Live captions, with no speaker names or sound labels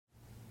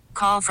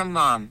call from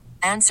mom.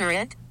 Answer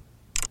it.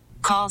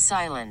 Call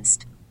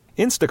silenced.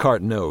 Instacart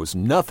knows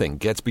nothing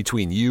gets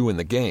between you and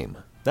the game.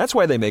 That's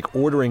why they make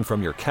ordering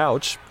from your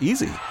couch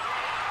easy.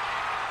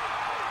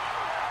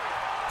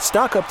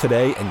 Stock up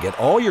today and get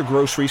all your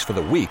groceries for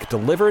the week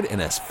delivered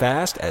in as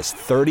fast as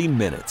 30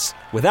 minutes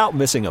without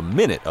missing a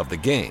minute of the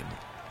game.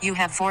 You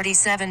have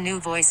 47 new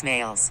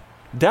voicemails.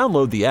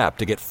 Download the app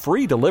to get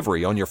free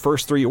delivery on your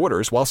first 3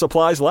 orders while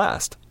supplies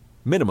last.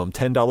 Minimum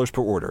 $10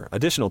 per order.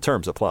 Additional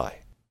terms apply.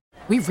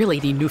 We really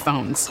need new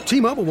phones.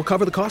 T-Mobile will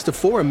cover the cost of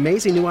 4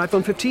 amazing new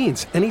iPhone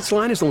 15s, and each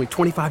line is only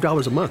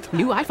 $25 a month.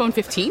 New iPhone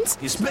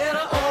 15s? It's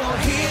better over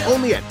here.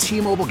 Only at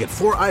T-Mobile, get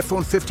 4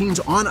 iPhone 15s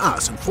on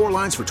us and 4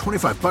 lines for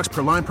 $25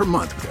 per line per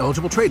month with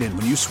eligible trade-in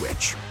when you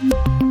switch.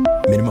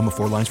 Minimum of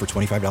 4 lines for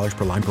 $25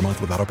 per line per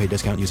month with autopay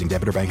discount using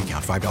debit or bank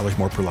account. $5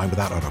 more per line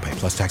without autopay,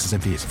 plus taxes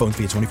and fees. Phone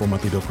fee at 24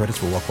 monthly bill credits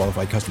for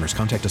well-qualified customers.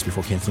 Contact us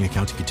before canceling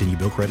account to continue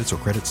bill credits or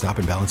credit stop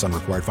and balance on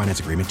required finance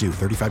agreement due.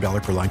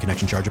 $35 per line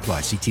connection charge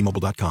applies. See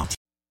T-Mobile.com.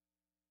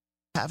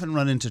 Haven't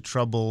run into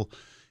trouble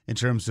in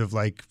terms of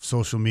like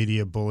social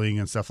media bullying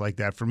and stuff like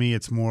that. For me,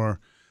 it's more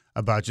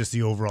about just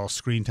the overall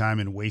screen time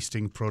and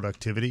wasting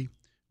productivity,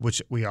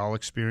 which we all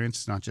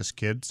experience, not just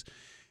kids.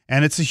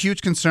 And it's a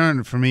huge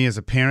concern for me as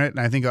a parent,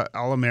 and I think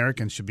all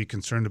Americans should be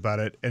concerned about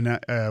it. And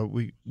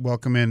we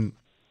welcome in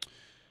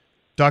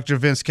Dr.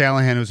 Vince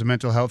Callahan, who's a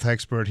mental health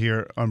expert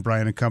here on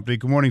Brian and Company.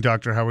 Good morning,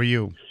 doctor. How are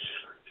you?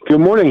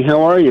 Good morning.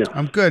 How are you?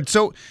 I'm good.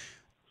 So,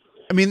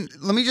 I mean,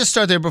 let me just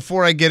start there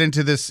before I get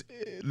into this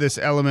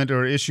element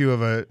or issue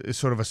of a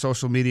sort of a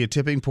social media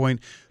tipping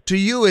point. To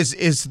you,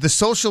 is the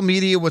social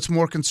media what's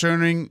more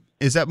concerning?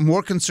 Is that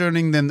more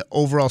concerning than the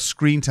overall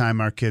screen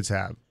time our kids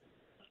have?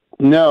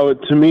 No,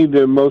 to me,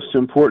 the most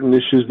important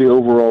issue is the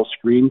overall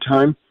screen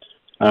time.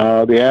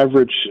 The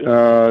average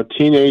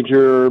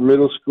teenager,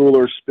 middle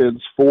schooler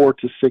spends 4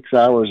 to 6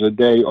 hours a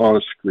day on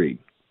a screen.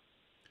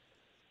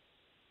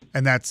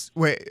 And that's,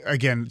 wait,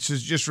 again,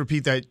 just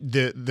repeat that.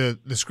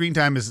 The screen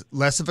time is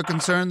less of a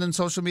concern than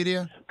social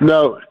media?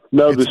 No,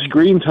 the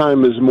screen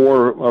time is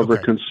more of a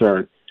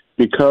concern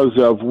because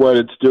of what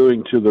it's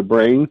doing to the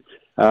brain.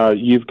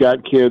 You've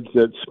got kids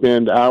that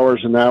spend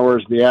hours and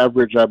hours. The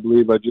average, I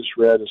believe I just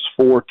read, is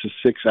 4 to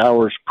 6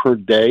 hours per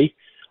day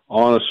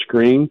on a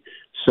screen.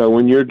 So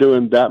when you're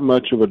doing that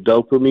much of a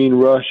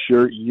dopamine rush,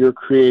 you're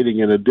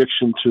creating an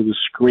addiction to the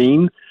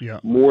screen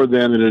more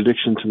than an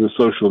addiction to the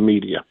social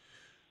media.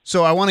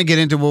 So I want to get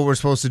into what we're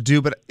supposed to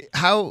do, but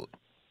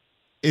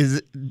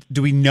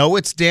do we know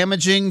it's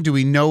damaging? Do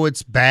we know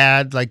it's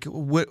bad? Like,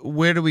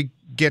 where do we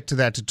get to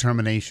that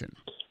determination?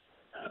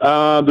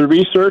 The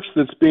research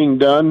that's being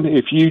done,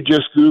 if you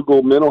just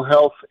Google mental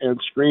health and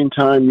screen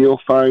time,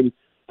 you'll find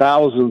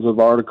thousands of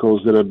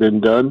articles that have been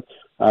done.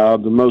 The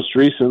most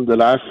recent that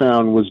I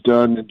found was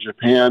done in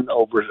Japan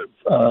over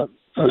a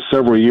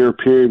several-year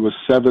period with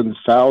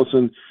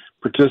 7,000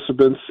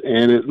 participants,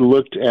 and it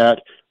looked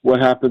at what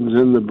happens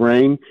in the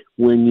brain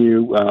when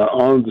you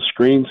on the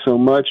screen so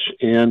much,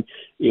 and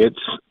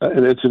it's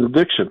an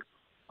addiction.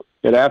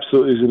 It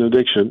absolutely is an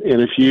addiction.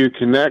 And if you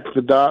connect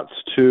the dots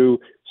to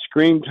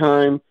screen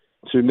time,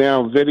 to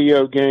now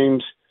video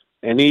games,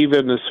 and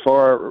even as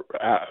far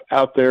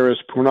out there as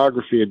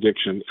pornography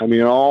addiction, I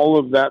mean, all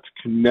of that's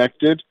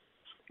connected.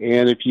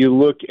 And if you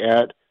look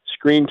at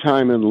screen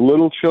time in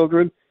little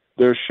children,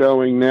 they're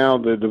showing now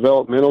the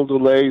developmental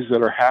delays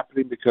that are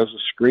happening because of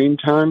screen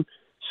time.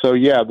 So,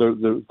 yeah,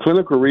 the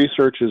clinical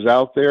research is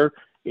out there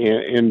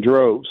in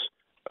droves.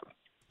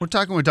 We're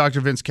talking with Dr.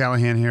 Vince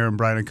Callahan here in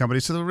Brian and Company.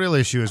 So the real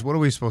issue is, what are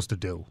we supposed to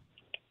do?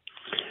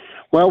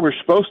 Well, we're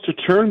supposed to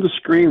turn the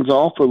screens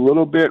off a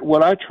little bit.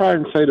 What I try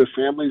and say to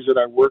families that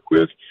I work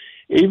with,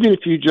 even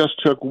if you just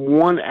took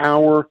 1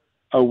 hour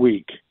a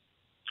week,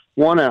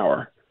 1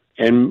 hour,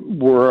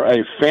 and were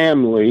a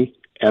family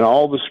and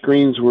all the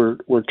screens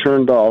were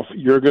turned off,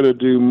 you're going to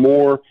do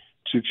more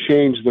to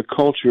change the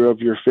culture of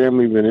your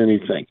family than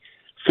anything.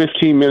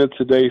 15 minutes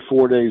a day,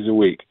 4 days a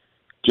week,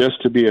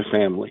 just to be a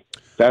family.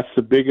 That's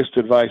the biggest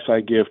advice I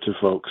give to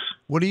folks.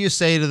 What do you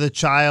say to the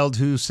child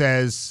who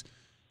says,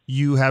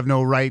 you have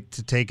no right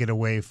to take it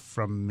away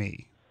from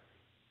me?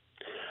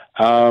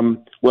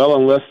 Well,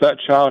 unless that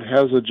child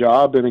has a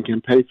job and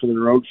can pay for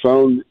their own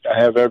phone, I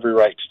have every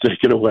right to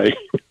take it away.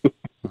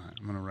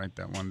 I'm going to write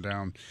that one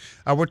down.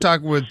 We're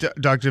talking with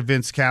Dr.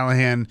 Vince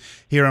Callahan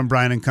here on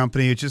Brian and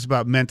Company. It's just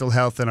about mental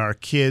health and our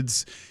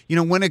kids. You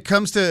know, when it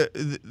comes to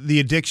the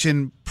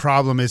addiction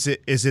problem, is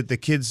it the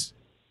kids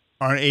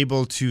aren't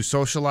able to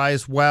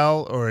socialize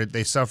well, or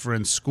they suffer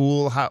in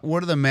school?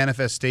 What are the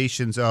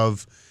manifestations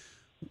of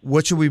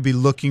what should we be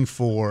looking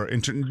for?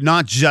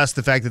 Not just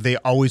the fact that they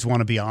always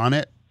want to be on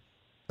it.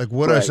 Like,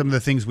 what are some of the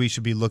things we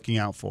should be looking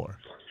out for?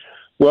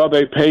 Well,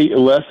 they pay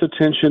less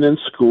attention in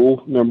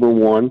school, number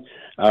one.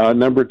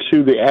 Number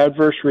two, the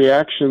adverse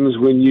reactions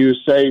when you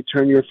say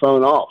turn your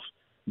phone off.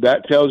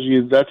 That tells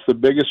you that's the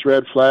biggest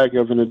red flag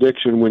of an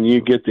addiction, when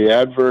you get the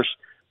adverse,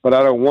 but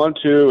I don't want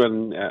to,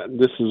 and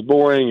this is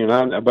boring,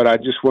 but I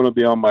just want to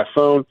be on my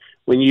phone.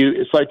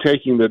 It's like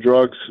taking the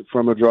drugs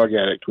from a drug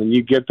addict. When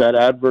you get that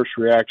adverse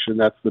reaction,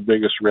 that's the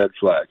biggest red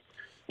flag.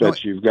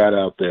 that you've got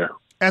out there.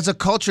 As a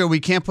culture, we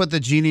can't put the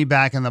genie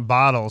back in the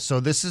bottle. So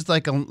this is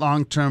like a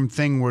long-term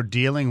thing we're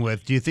dealing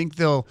with. Do you think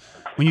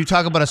when you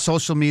talk about a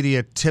social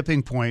media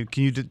tipping point,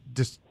 can you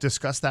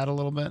discuss that a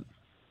little bit?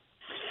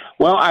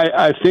 Well,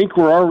 I think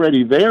we're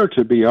already there,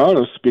 to be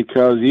honest,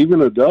 because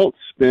even adults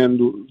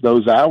spend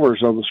those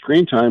hours on the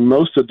screen time.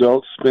 Most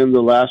adults spend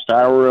the last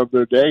hour of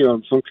their day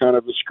on some kind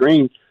of a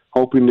screen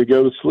hoping to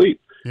go to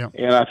sleep. Yeah.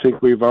 And I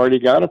think we've already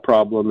got a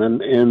problem.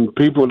 And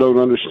people don't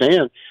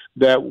understand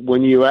that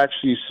when you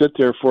actually sit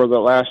there for the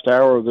last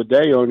hour of the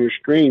day on your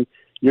screen,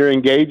 you're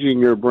engaging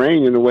your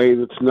brain in a way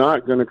that's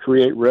not going to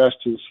create rest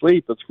and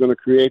sleep. It's going to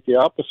create the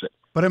opposite.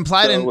 But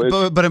implied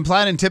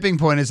in tipping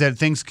point is that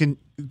things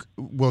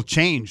will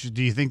change.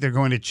 Do you think they're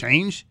going to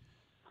change?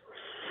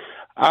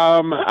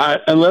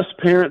 Unless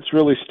parents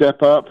really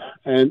step up,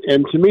 and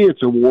to me,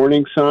 it's a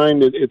warning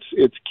sign.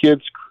 It's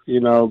kids,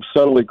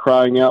 subtly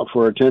crying out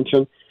for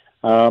attention.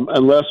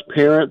 Unless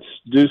parents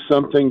do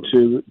something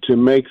to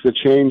make the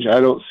change,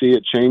 I don't see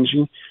it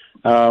changing.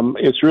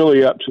 It's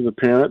really up to the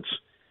parents.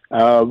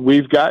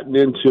 We've gotten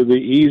into the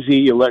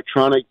easy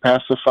electronic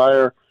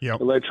pacifier,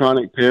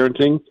 electronic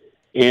parenting.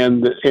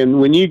 And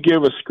when you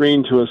give a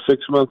screen to a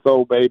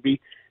 6-month-old baby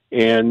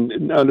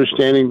and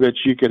understanding that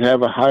you could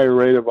have a higher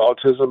rate of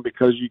autism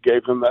because you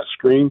gave them that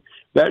screen,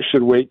 that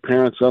should wake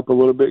parents up a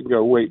little bit and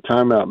go, wait,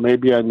 time out.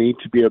 Maybe I need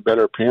to be a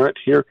better parent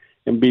here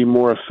and be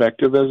more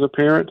effective as a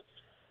parent.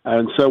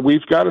 And so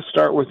we've got to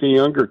start with the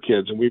younger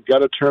kids, and we've got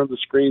to turn the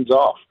screens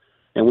off,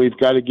 and we've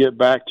got to get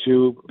back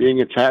to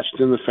being attached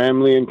in the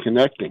family and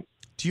connecting.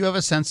 Do you have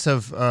a sense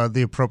of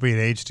the appropriate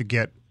age to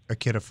get a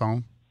kid a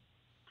phone?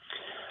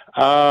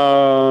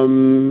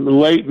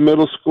 Late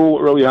middle school,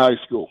 early high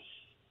school.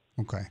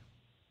 Okay.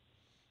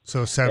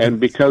 So 7. And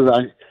because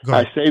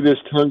I say this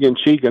tongue in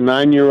cheek, a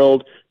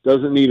 9-year-old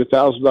doesn't need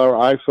 $1,000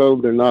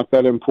 iPhone. They're not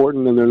that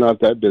important, and they're not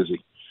that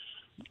busy.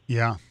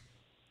 Yeah.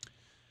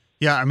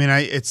 Yeah. I mean,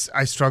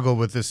 I struggle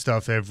with this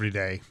stuff every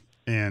day,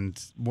 and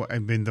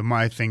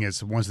my thing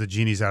is, once the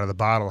genie's out of the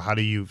bottle, how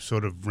do you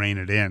sort of rein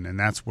it in? And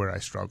that's where I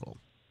struggle.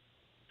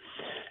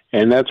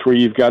 And that's where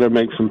you've got to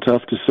make some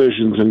tough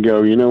decisions and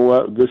go, you know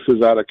what, this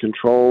is out of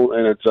control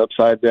and it's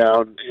upside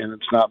down and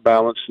it's not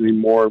balanced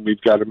anymore.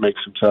 We've got to make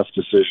some tough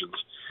decisions.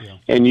 Yeah.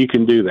 And you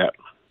can do that.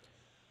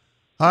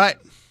 All right.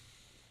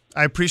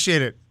 I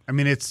appreciate it. I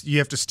mean, you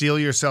have to steel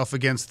yourself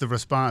against the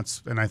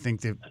response. And I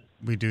think that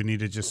we do need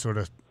to just sort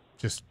of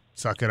just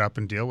suck it up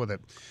and deal with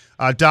it.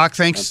 Doc,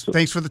 thanks. Absolutely.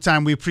 Thanks for the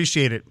time. We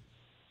appreciate it.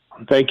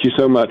 Thank you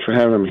so much for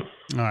having me.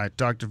 All right.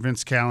 Dr.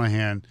 Vince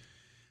Callahan.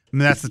 I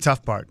mean, that's the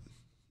tough part.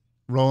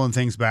 Rolling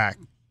things back.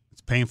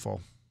 It's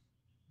painful.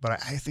 But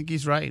I think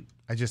he's right.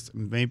 I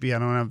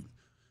don't have,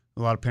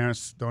 a lot of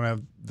parents don't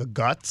have the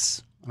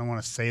guts. I don't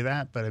want to say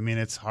that, but I mean,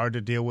 it's hard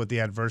to deal with the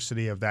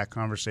adversity of that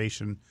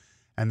conversation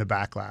and the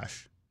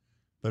backlash.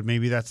 But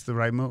maybe that's the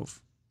right move.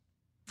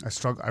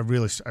 I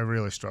really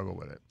struggle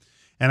with it.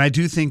 And I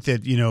do think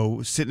that,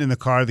 sitting in the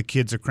car, the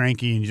kids are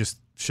cranky and you just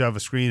shove a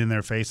screen in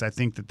their face. I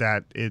think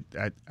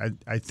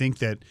I think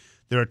that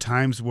there are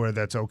times where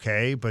that's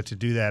okay, but to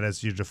do that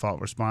as your default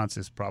response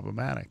is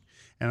problematic.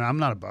 And I'm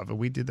not above it.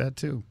 We did that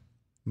too.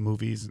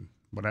 Movies and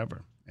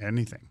whatever.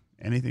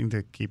 Anything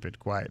to keep it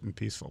quiet and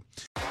peaceful.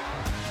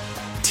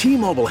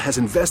 T-Mobile has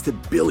invested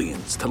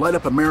billions to light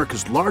up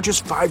America's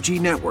largest 5G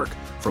network,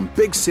 from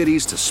big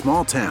cities to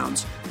small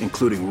towns,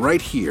 including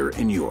right here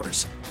in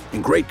yours.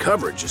 And great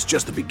coverage is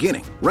just the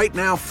beginning. Right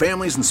now,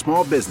 families and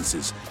small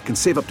businesses can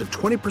save up to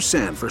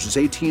 20% versus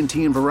AT&T and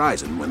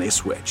Verizon when they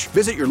switch.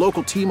 Visit your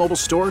local T-Mobile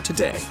store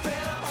today.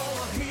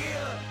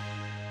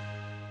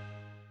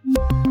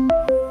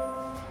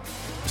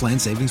 Plan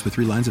savings with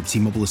 3 lines of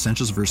T-Mobile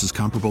Essentials versus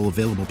comparable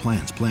available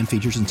plans. Plan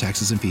features and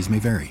taxes and fees may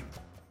vary.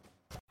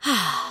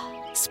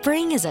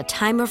 Spring is a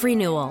time of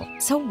renewal,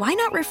 so why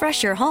not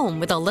refresh your home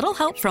with a little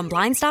help from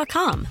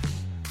Blinds.com?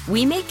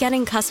 We make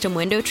getting custom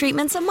window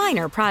treatments a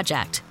minor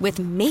project with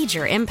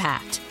major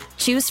impact.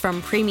 Choose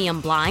from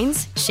premium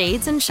blinds,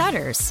 shades, and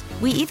shutters.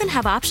 We even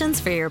have options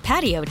for your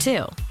patio,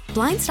 too.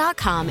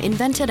 Blinds.com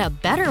invented a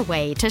better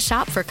way to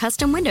shop for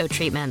custom window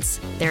treatments.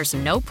 There's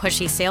no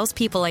pushy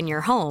salespeople in your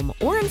home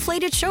or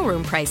inflated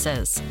showroom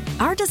prices.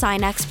 Our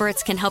design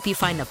experts can help you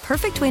find the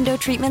perfect window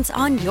treatments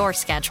on your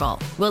schedule.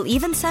 We'll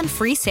even send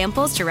free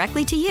samples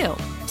directly to you.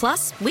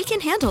 Plus, we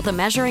can handle the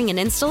measuring and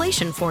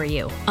installation for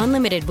you.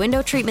 Unlimited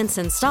window treatments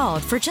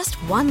installed for just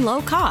one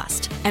low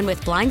cost. And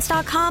with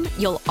Blinds.com,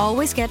 you'll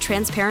always get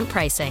transparent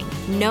pricing.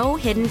 No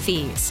hidden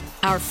fees.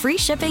 Our free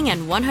shipping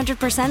and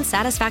 100%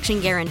 satisfaction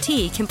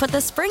guarantee can put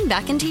the spring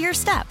back into your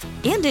step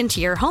and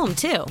into your home,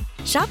 too.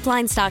 Shop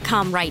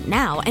Blinds.com right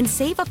now and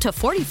save up to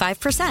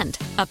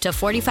 45%. Up to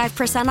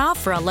 45% off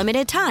for a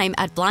limited time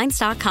at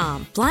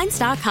Blinds.com.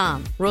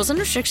 Blinds.com. Rules and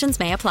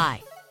restrictions may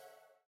apply.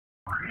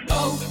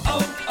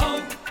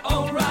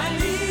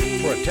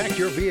 For a Protect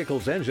your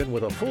vehicle's engine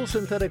with a full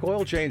synthetic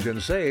oil change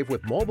and save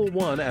with Mobile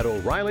One at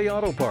O'Reilly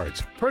Auto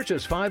Parts.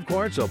 Purchase 5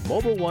 quarts of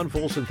Mobile One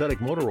full synthetic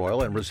motor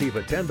oil and receive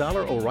a $10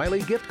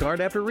 O'Reilly gift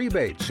card after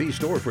rebate. See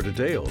store for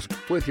details.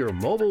 With your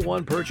Mobile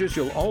One purchase,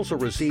 you'll also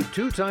receive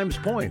 2 times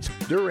points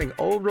during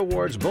O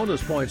Rewards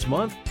Bonus Points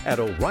Month at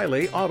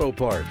O'Reilly Auto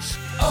Parts.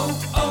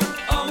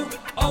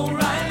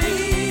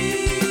 O'Reilly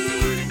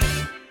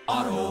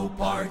Auto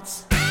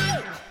Parts.